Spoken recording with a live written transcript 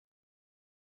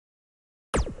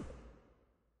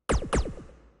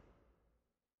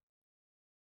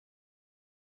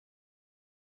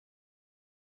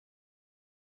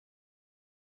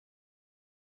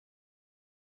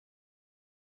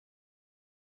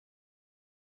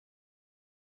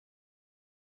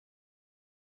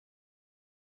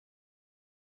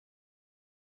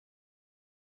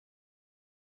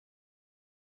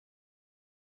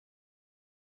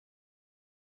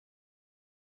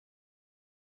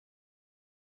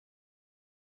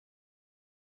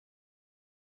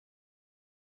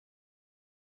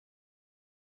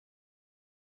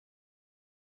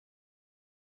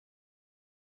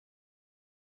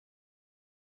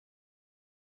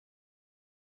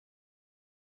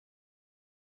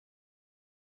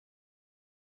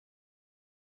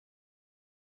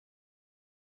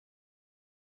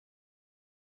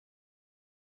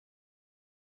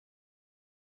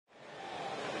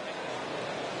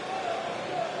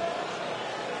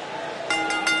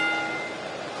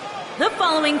The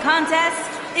following contest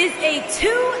is a 2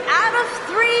 out of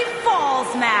 3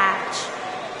 falls match.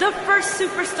 The first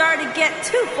superstar to get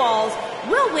 2 falls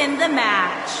will win the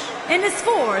match and is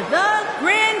for the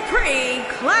Grand Prix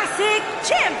Classic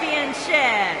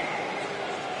Championship.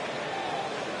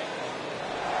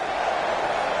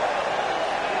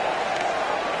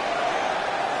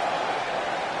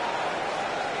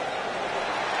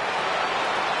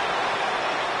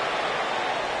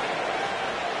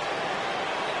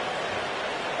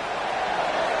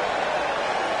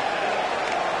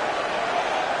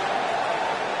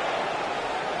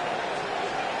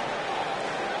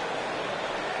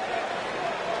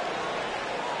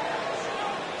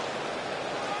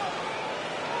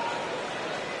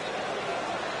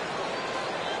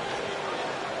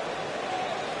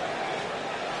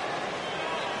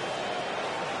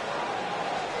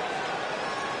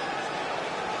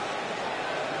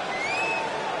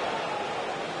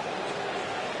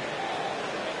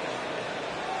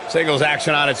 Singles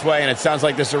action on its way, and it sounds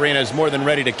like this arena is more than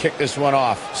ready to kick this one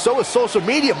off. So is social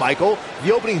media, Michael.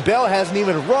 The opening bell hasn't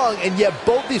even rung, and yet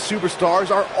both these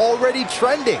superstars are already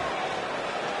trending.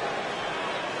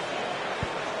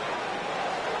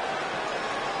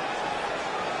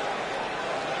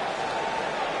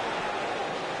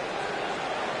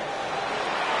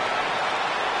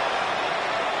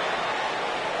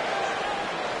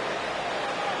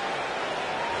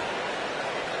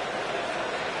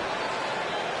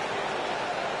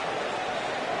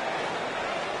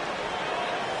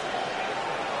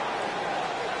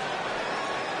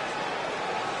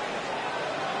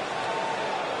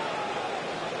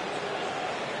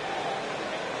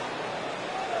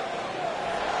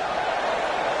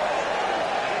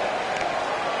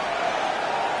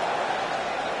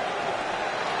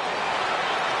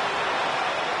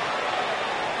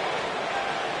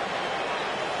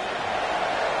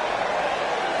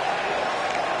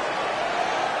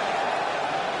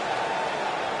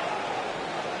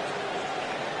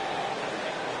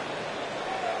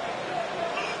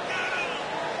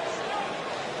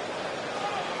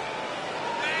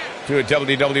 Two of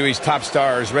WWE's top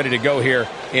stars ready to go here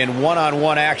in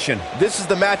one-on-one action. This is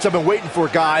the match I've been waiting for,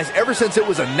 guys. Ever since it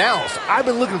was announced, I've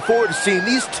been looking forward to seeing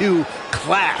these two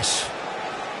clash.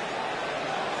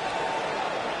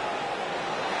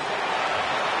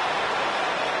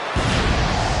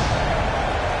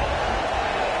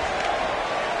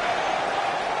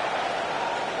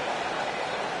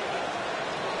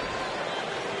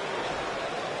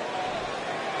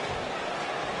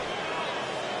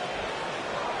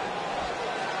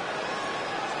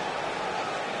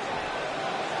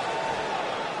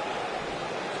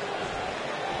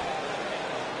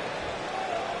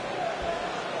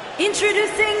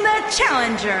 Introducing the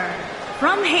challenger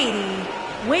from Haiti,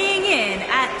 weighing in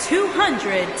at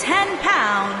 210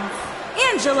 pounds,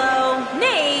 Angelo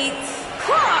Nate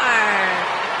Clark.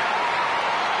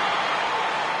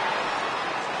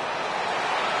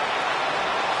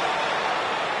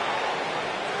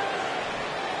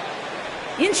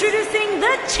 Introducing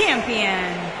the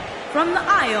champion from the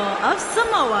Isle of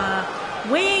Samoa,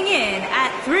 weighing in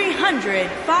at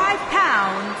 305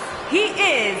 pounds, he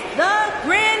is the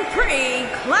Grand Prix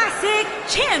Classic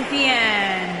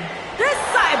Champion, the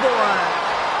Cyborg.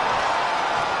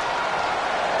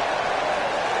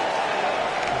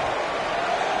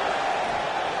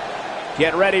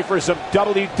 Get ready for some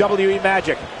WWE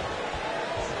magic.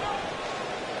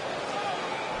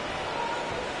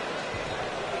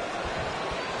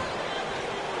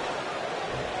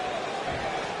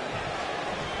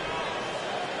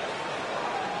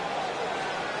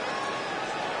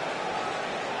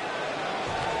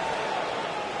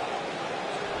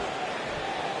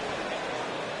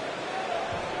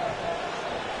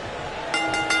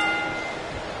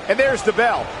 And there's the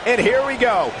bell. And here we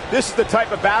go. This is the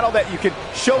type of battle that you can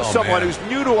show someone who's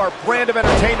new to our brand of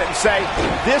entertainment and say,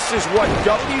 this is what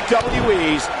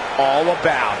WWE's all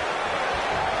about.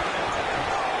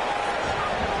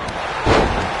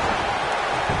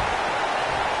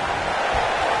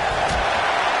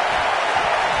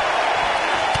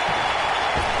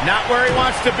 Not where he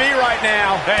wants to be right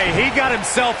now. Hey, he got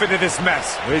himself into this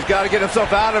mess. He's got to get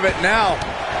himself out of it now.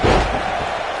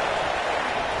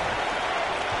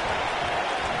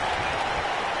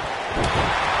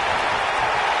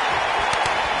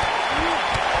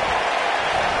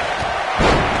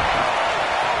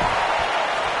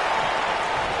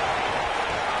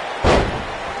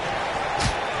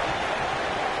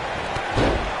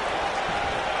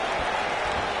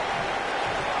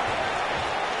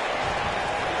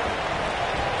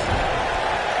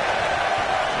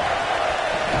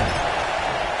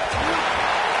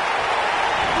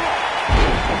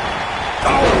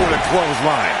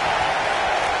 clothesline.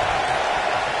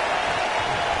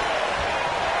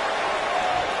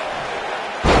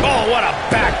 Oh, what a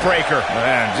backbreaker.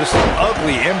 Man, just an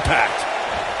ugly impact.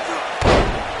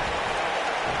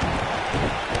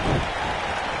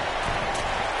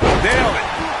 Nailed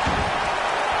it.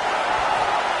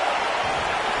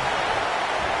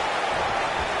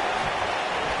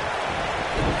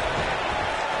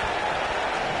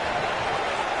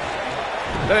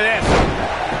 Look at this.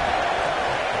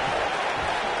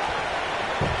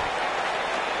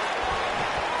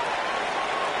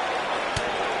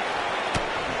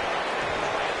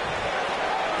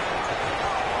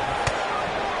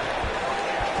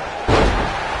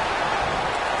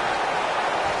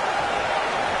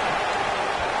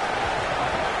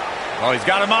 Oh, he's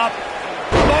got him up.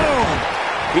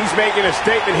 Boom! He's making a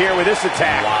statement here with this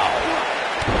attack. Wow.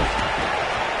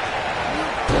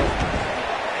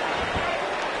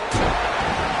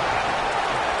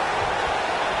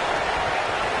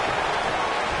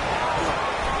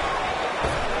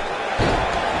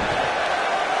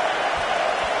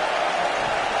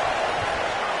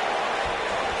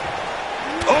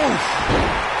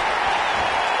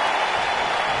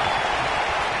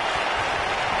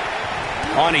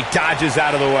 Oh, and he dodges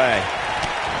out of the way.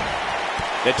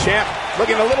 The champ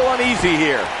looking a little uneasy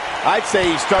here. I'd say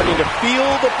he's starting to feel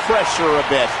the pressure a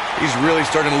bit. He's really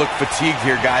starting to look fatigued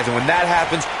here, guys, and when that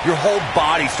happens, your whole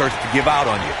body starts to give out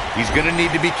on you. He's going to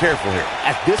need to be careful here.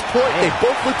 At this point, they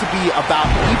both look to be about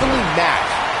evenly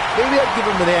matched. Maybe I'd give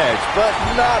him an edge, but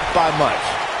not by much.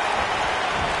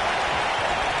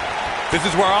 This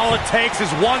is where all it takes is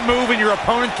one move and your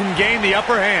opponent can gain the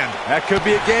upper hand. That could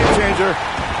be a game changer.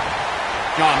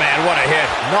 Oh, man, what a hit.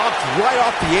 Knocked right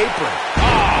off the apron.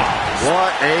 Oh,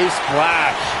 What a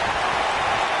splash.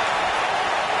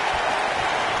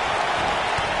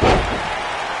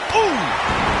 ooh.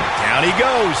 Down he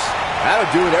goes. That'll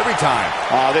do it every time.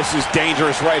 Oh, this is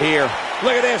dangerous right here.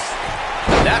 Look at this.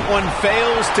 That one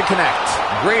fails to connect.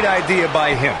 Great idea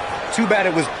by him. Too bad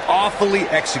it was awfully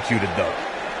executed, though.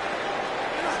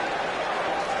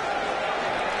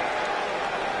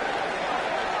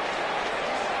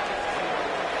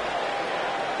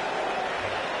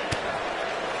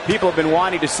 People have been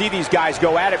wanting to see these guys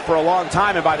go at it for a long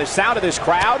time, and by the sound of this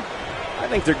crowd, I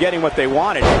think they're getting what they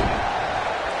wanted.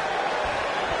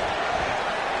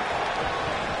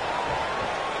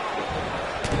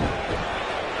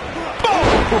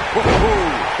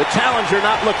 The challenger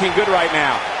not looking good right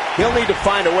now. He'll need to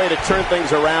find a way to turn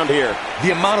things around here.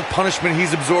 The amount of punishment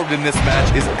he's absorbed in this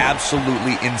match is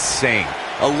absolutely insane.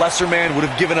 A lesser man would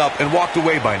have given up and walked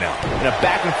away by now. In a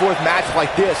back-and-forth match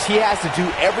like this, he has to do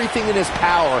everything in his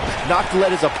power not to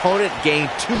let his opponent gain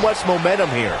too much momentum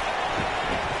here.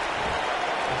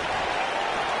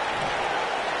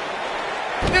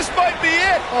 This might be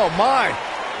it. Oh, my.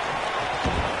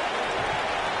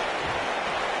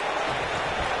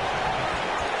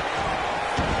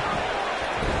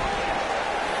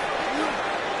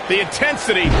 The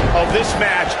intensity of this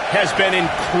match has been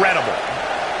incredible.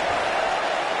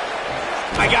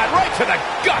 I got right to the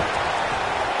gut.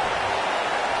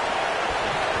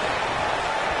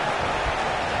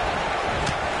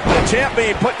 The champ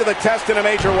being put to the test in a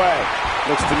major way.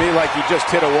 Looks to me like he just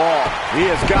hit a wall.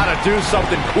 He has got to do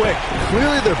something quick.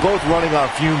 Clearly, they're both running on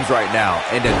fumes right now.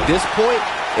 And at this point,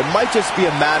 it might just be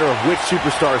a matter of which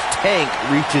superstar's tank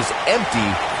reaches empty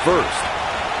first.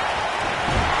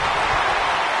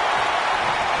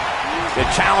 The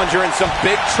challenger in some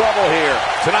big trouble here.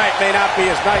 Tonight may not be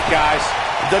his night, guys.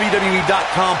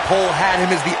 WWE.com poll had him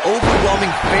as the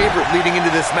overwhelming favorite leading into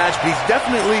this match, but he's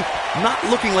definitely not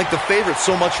looking like the favorite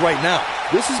so much right now.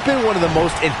 This has been one of the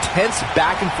most intense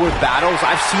back-and-forth battles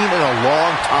I've seen in a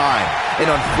long time.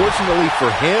 And unfortunately for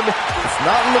him, it's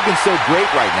not looking so great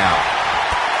right now.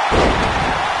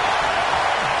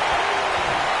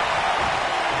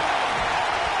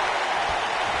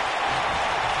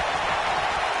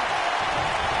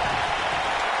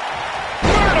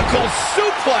 Vertical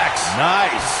suplex.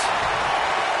 Nice.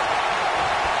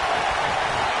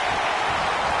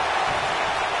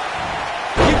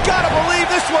 You gotta believe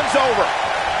this one's over.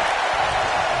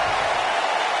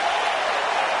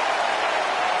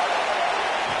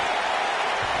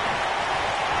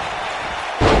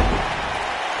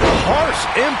 Harsh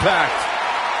impact.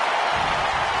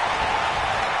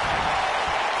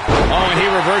 Oh, and he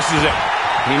reverses it.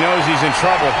 He knows he's in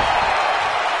trouble.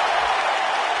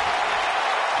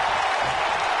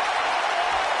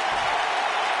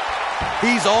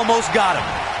 He's almost got him.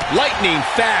 Lightning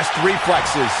fast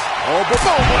reflexes. Oh, but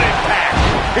boom, what impact!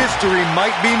 History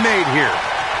might be made here.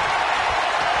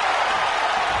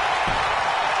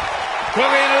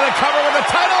 Moving into the cover with the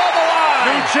title on the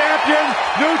line. New champion,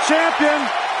 new champion.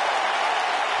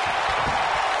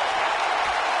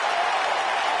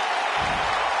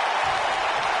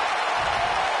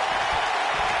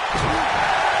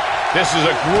 This is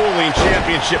a grueling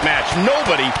championship match.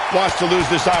 Nobody wants to lose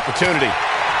this opportunity.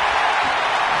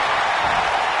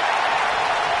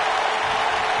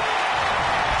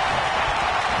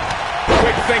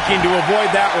 Quick thinking to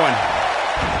avoid that one.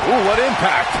 Ooh, what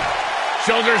impact.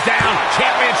 Shoulders down,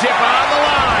 championship on the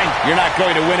line. You're not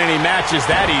going to win any matches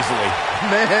that easily.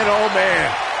 Man, oh man.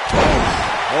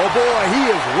 Oh boy, he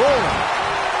is rolling.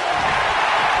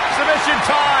 Submission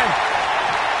time.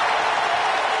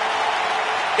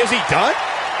 Is he done?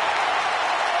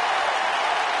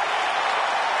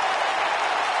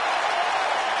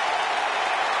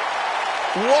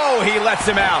 Whoa, he lets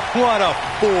him out. What a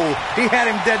fool. He had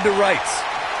him dead to rights.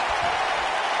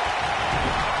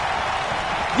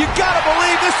 You gotta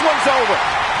believe this one's over.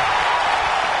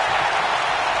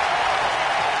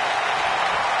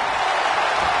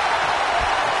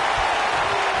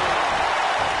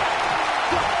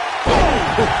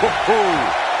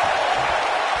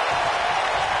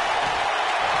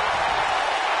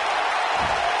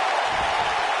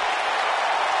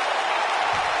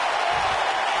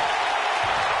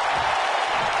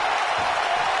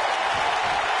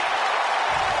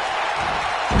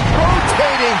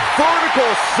 Rotating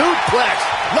vertical suplex.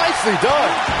 Nicely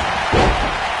done.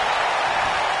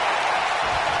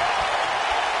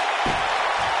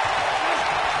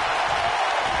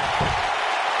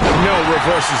 No,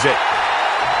 reverses it.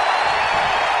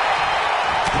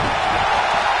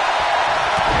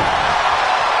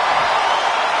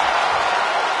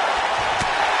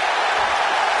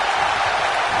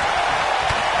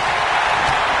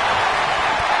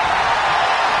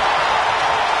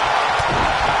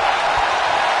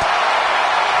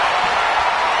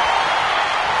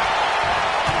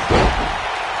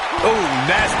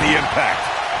 Nasty impact.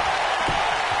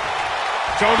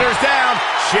 Shoulders down.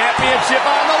 Championship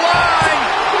on the line.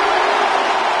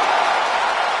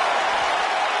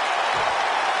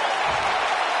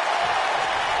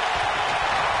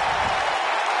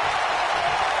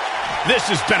 This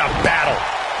has been a battle.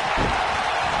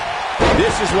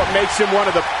 This is what makes him one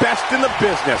of the best in the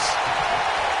business.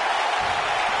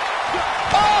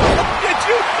 Oh, did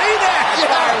you see that,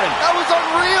 Byron? That was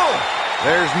unreal.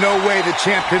 There's no way the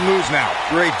champ can lose now.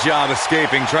 Great job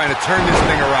escaping, trying to turn this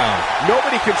thing around.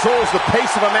 Nobody controls the pace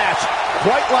of a match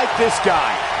quite like this guy.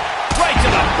 Right to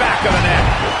the back of the neck.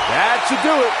 That should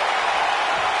do it.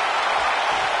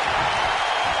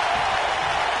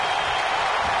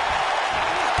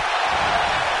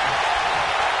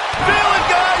 Feel it,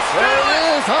 guys. There it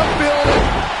is. I'm feeling it.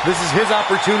 This is his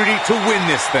opportunity to win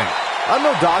this thing. I'm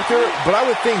no doctor, but I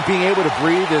would think being able to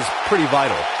breathe is pretty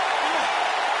vital.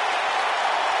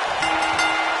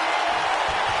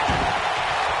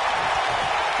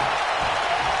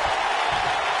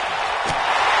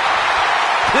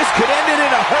 This could end it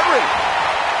in a hurry.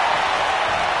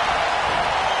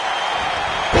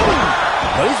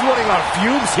 But he's running on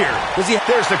fumes here.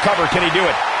 There's the cover. Can he do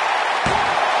it?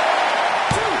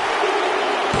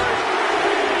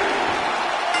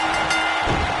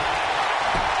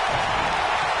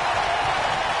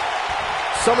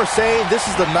 Some are saying this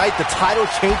is the night the title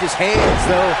changes hands,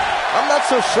 though I'm not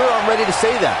so sure I'm ready to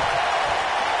say that.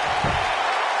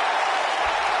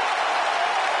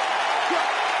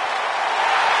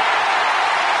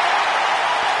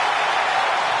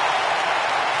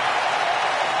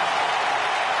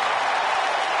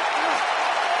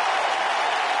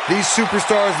 These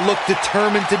superstars look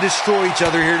determined to destroy each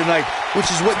other here tonight,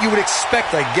 which is what you would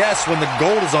expect, I guess, when the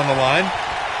gold is on the line.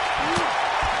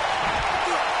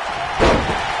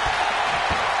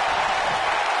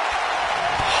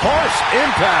 Harsh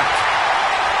impact.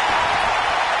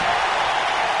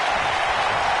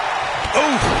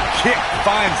 Oof, kick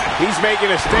finds it. He's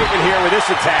making a statement here with this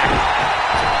attack.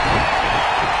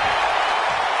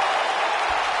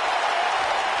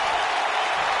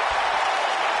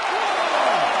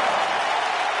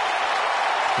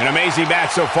 An amazing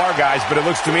match so far, guys, but it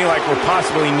looks to me like we're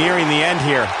possibly nearing the end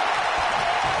here.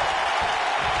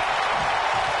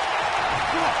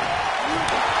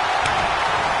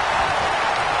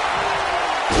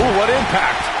 Ooh, what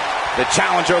impact. The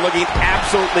challenger looking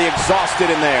absolutely exhausted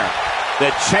in there.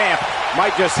 The champ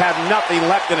might just have nothing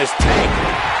left in his tank.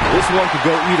 This one could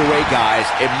go either way, guys.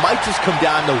 It might just come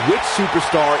down to which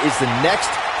superstar is the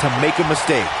next to make a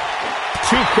mistake.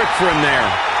 Too quick for him there.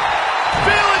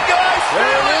 Feel it, guys! There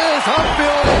it is. I'm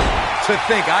feeling it. To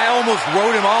think, I almost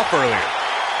wrote him off earlier.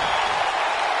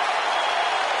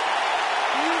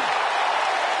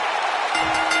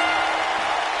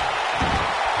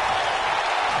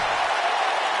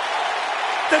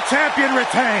 the champion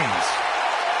retains.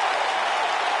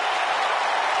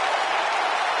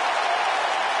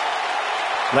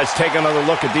 Let's take another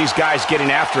look at these guys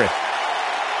getting after it.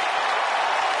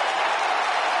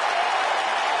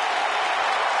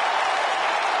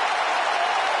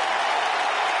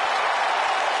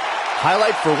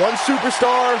 Highlight for one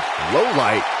superstar, low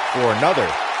light for another.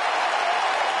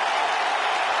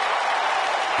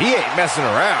 He ain't messing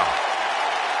around.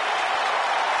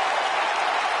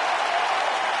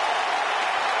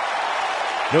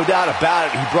 No doubt about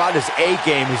it, he brought his A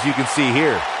game, as you can see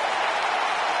here.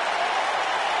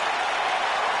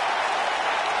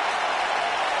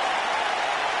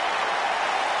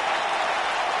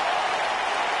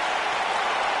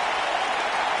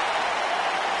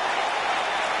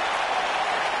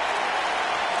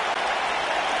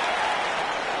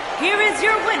 Here is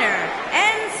your winner,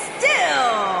 and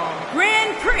still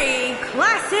Grand Prix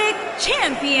Classic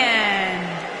Champion,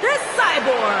 the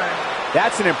Cyborg.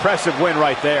 That's an impressive win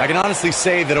right there. I can honestly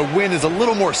say that a win is a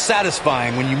little more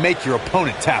satisfying when you make your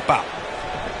opponent tap out.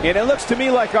 And it looks to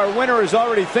me like our winner is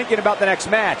already thinking about the next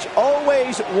match.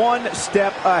 Always one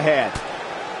step ahead.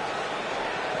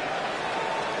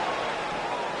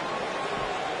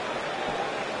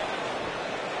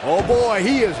 Oh boy,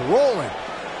 he is rolling.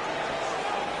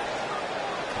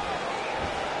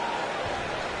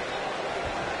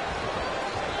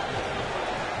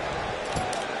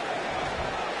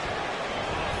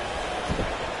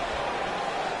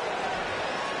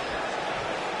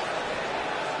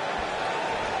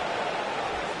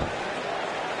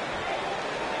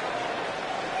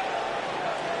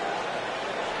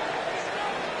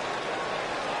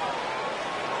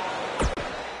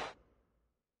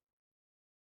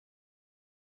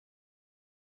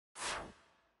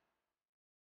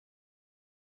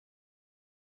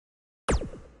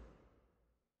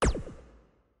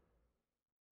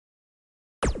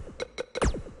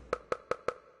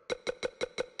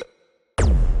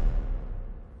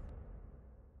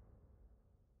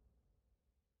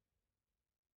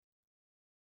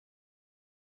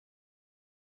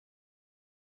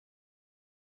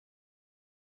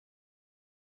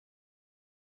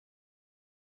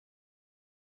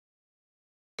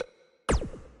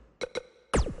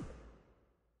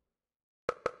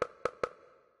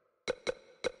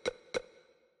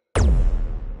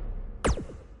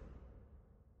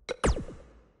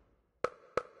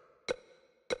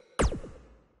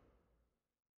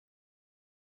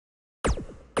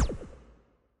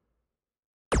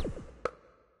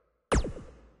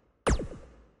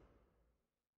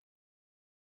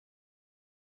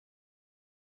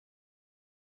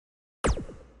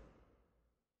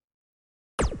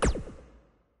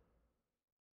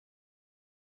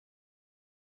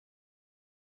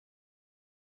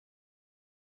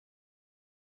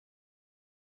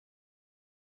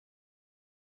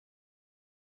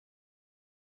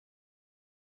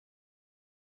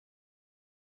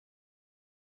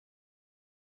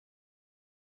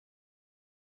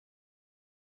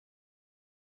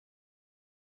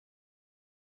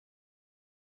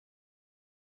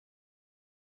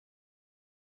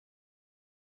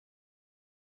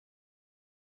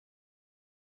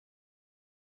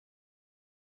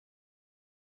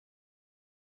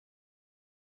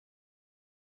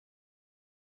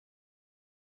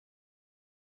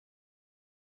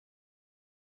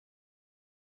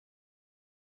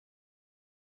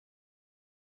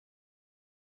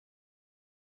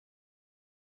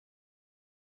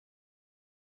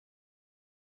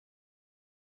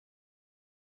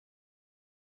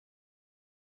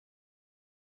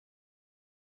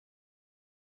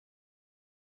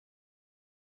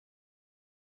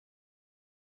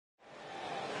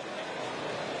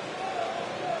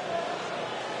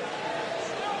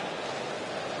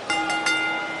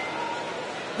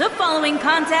 The following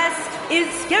contest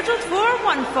is scheduled for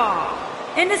one fall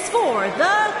and is for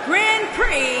the Grand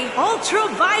Prix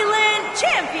Ultraviolet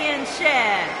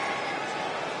Championship.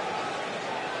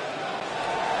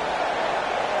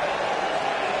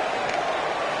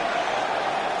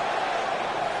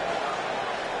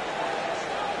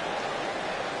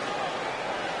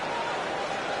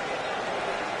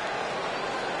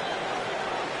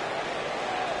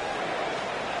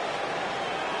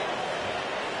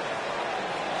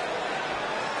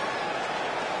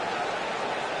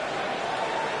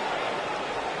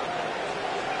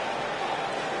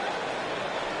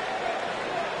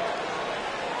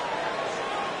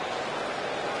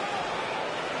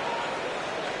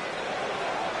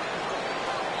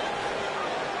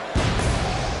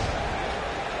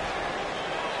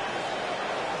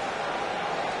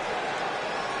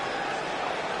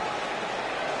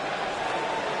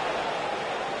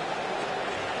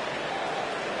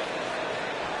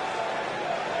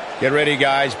 Get ready,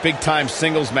 guys. Big-time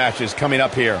singles matches coming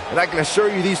up here. And I can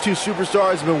assure you these two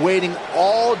superstars have been waiting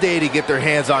all day to get their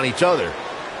hands on each other.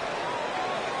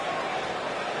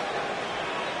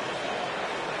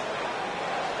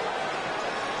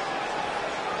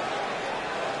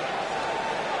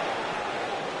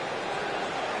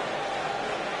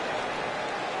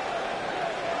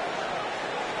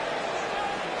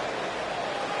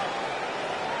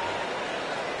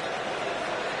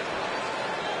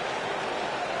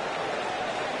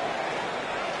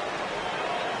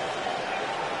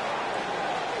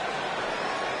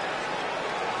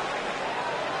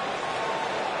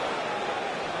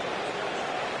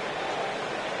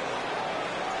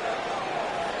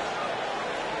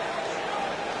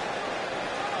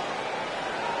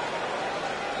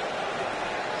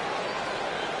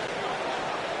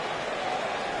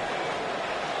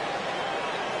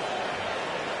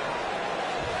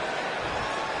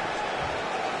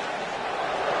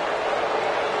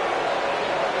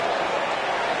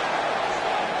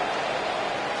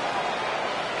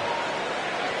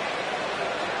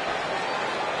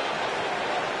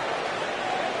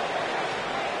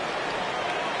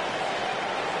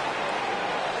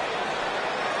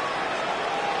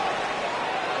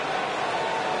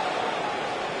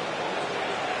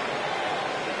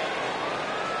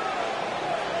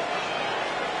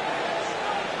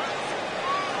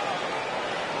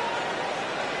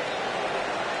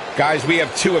 Guys, we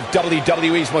have two of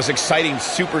WWE's most exciting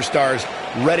superstars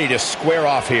ready to square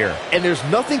off here. And there's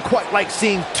nothing quite like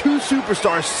seeing two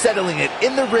superstars settling it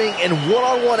in the ring in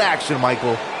one-on-one action,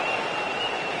 Michael.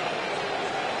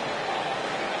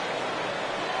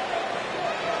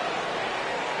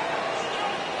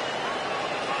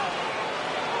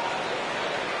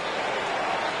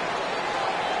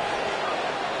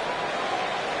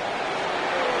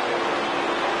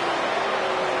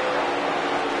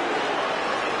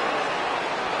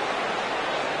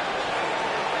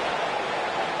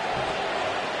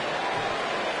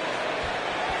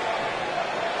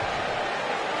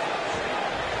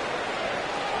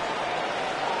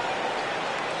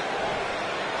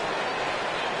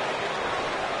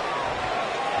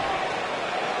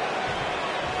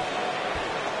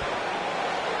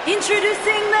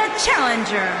 Introducing the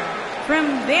challenger from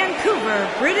Vancouver,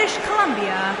 British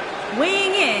Columbia,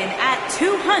 weighing in at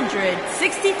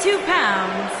 262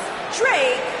 pounds,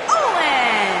 Drake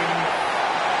Owen.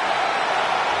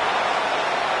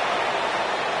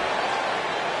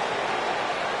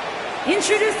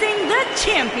 Introducing the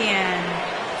champion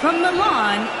from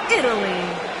Milan, Italy,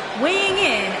 weighing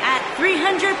in at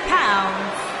 300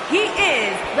 pounds, he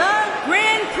is the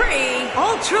Grand Prix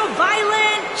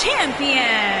Ultraviolet Champion,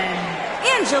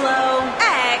 Angelo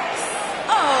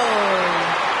XO.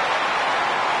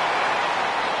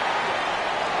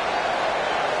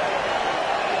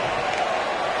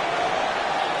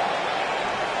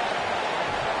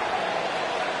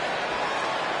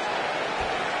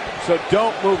 So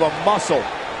don't move a muscle.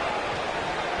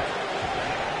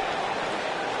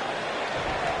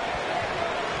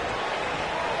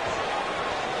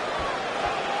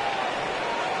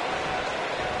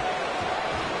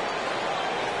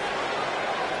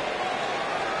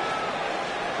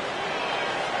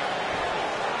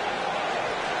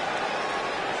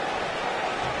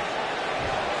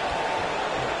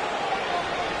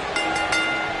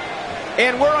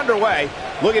 And we're underway.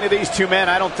 Looking at these two men,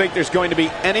 I don't think there's going to be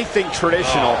anything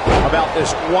traditional about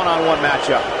this one-on-one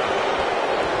matchup.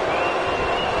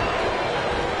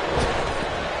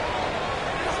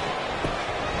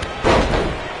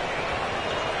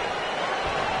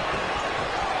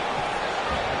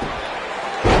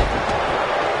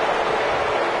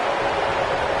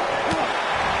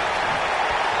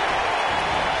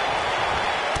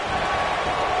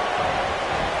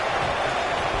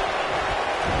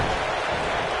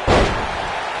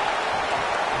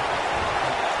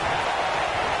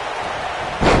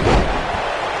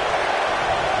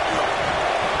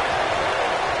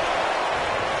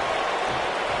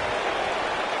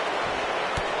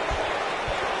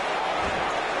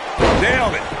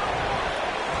 Nailed it.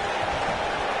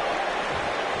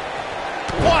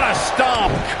 What a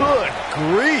stomp. Good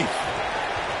grief.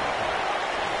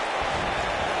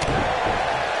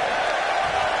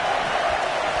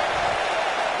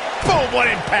 Boom, what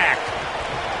impact.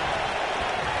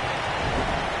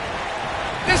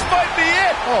 This might be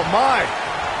it. Oh, my.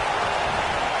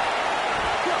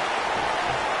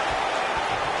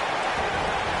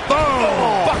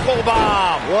 Boom. Buckle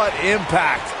bomb. What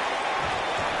impact.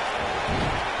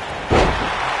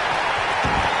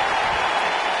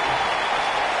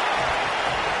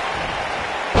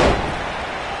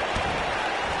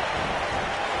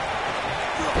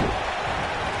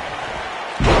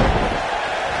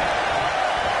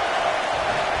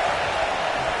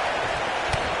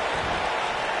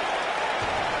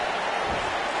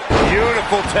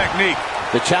 Beautiful technique.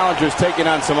 The challenger's taking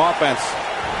on some offense.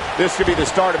 This could be the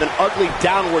start of an ugly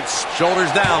downward.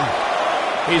 Shoulders down.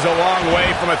 He's a long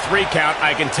way from a 3 count,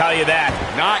 I can tell you that.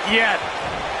 Not yet.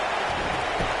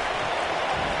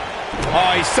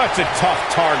 Oh, he's such a tough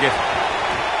target.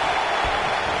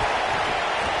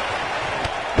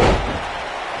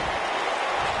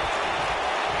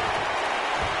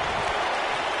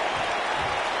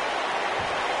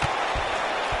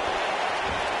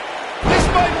 This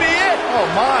might be it. Oh,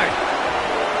 my.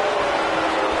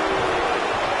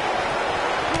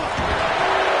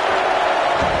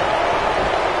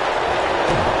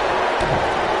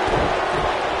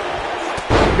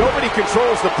 Nobody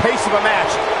controls the pace of a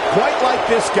match quite like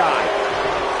this guy.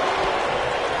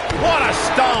 What a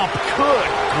stomp. Good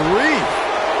grief.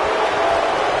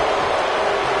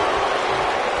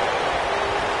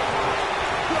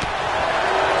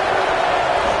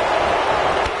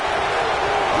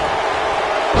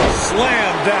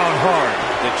 Slam down hard.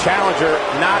 The challenger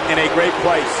not in a great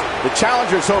place. The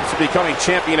challenger's hopes of becoming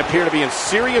champion appear to be in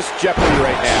serious jeopardy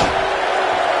right now.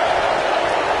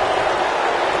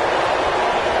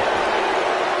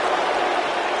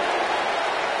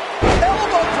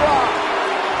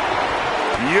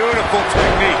 Beautiful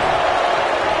technique.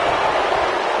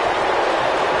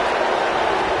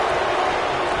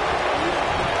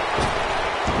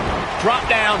 Drop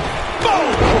down.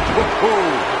 Boom!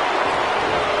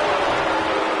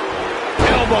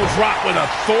 Elbow drop with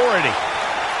authority.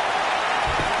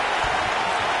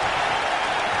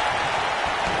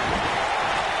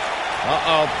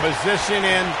 Uh-oh, position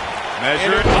in.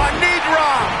 Measure it. A knee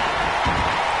drop.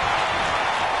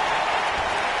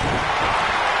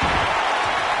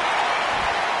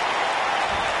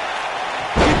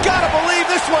 You gotta believe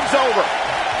this one's over.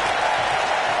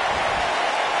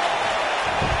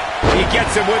 He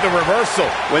gets him with a reversal.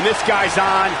 When this guy's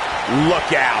on,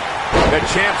 look out. The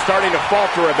champ's starting to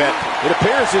falter a bit. It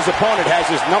appears his opponent has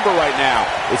his number right now.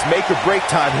 It's make or break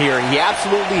time here, and he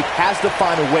absolutely has to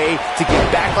find a way to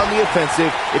get back on the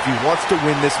offensive if he wants to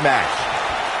win this match.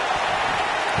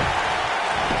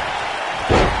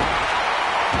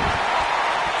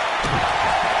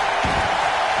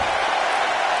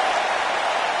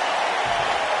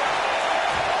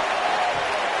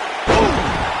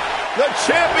 The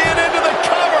champion into the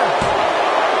cover.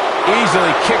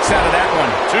 Easily kicks out of that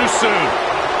one. Too soon.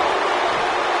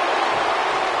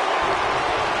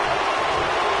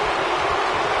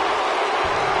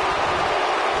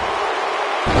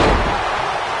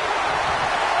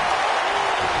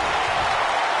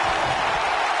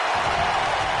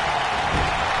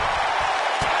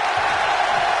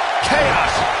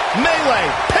 Chaos, melee,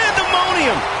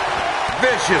 pandemonium.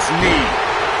 Vicious knee.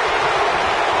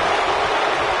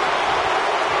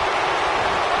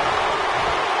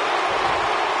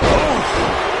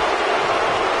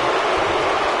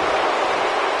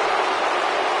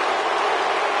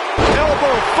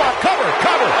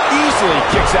 Cover. Easily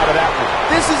kicks out of that one.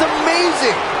 This is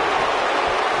amazing.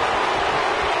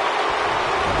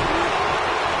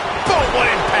 Boom, what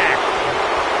impact.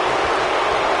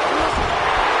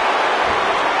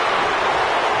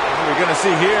 What are we going to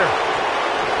see here?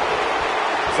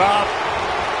 Stop.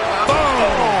 Boom.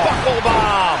 Buckle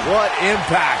bomb. What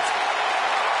impact.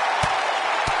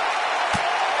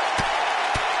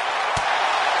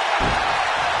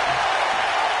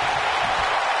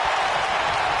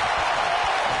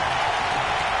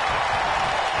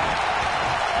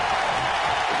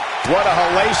 What a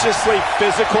hellaciously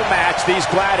physical match these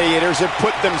gladiators have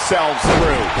put themselves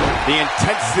through. The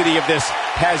intensity of this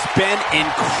has been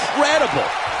incredible.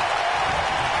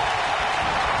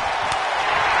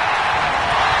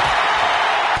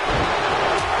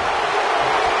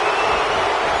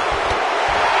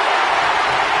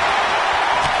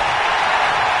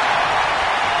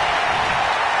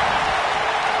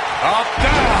 Up,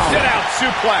 down. Sit out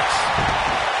suplex.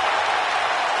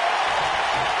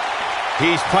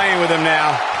 He's playing with him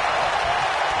now.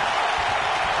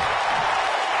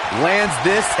 Lands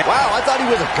this. Wow, I thought he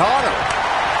was a goner.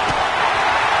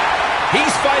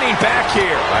 He's fighting back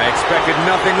here. I expected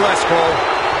nothing less, Cole.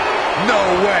 No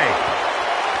way.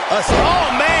 Oh,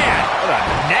 man. What a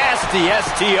nasty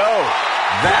STO.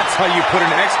 That's how you put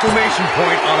an exclamation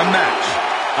point on a match.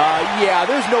 Yeah,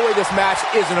 there's no way this match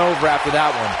isn't over after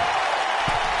that one.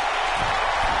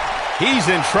 He's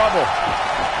in trouble.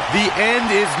 The end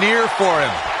is near for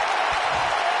him.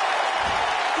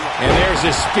 And there's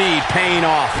his speed paying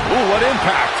off. Ooh, what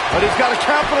impact. But he's got to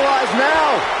capitalize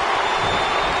now.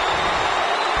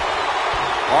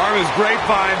 Arm is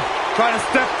grapevine. Trying to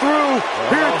step through.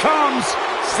 Here it comes.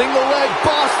 Single leg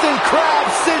Boston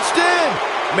Crab cinched in.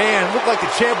 Man, looked like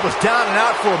the champ was down and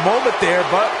out for a moment there,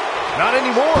 but not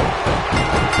anymore.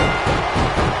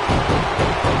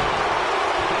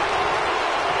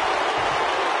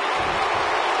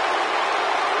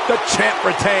 The champ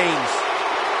retains.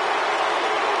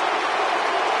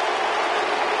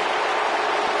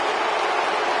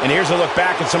 And here's a look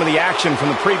back at some of the action from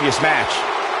the previous match.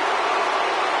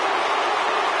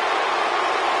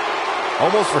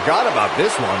 Almost forgot about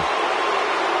this one.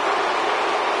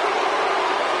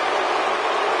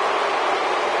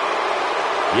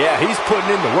 Yeah, he's putting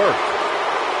in the work.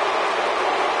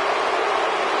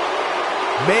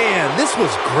 Man, this was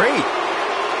great.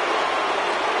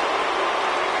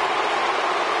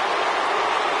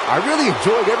 I really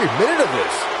enjoyed every minute of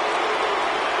this.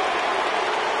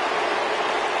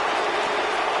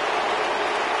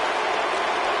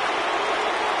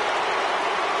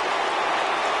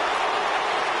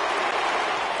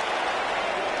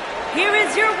 Here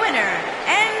is your winner,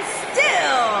 and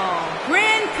still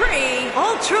Grand Prix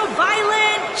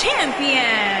Ultraviolet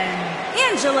Champion,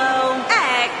 Angelo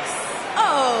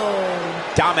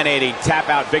XO. Dominating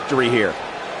tap-out victory here.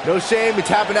 No shame in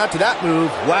tapping out to that move.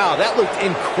 Wow, that looked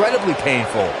incredibly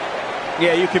painful.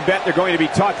 Yeah, you can bet they're going to be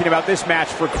talking about this match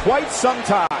for quite some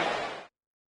time.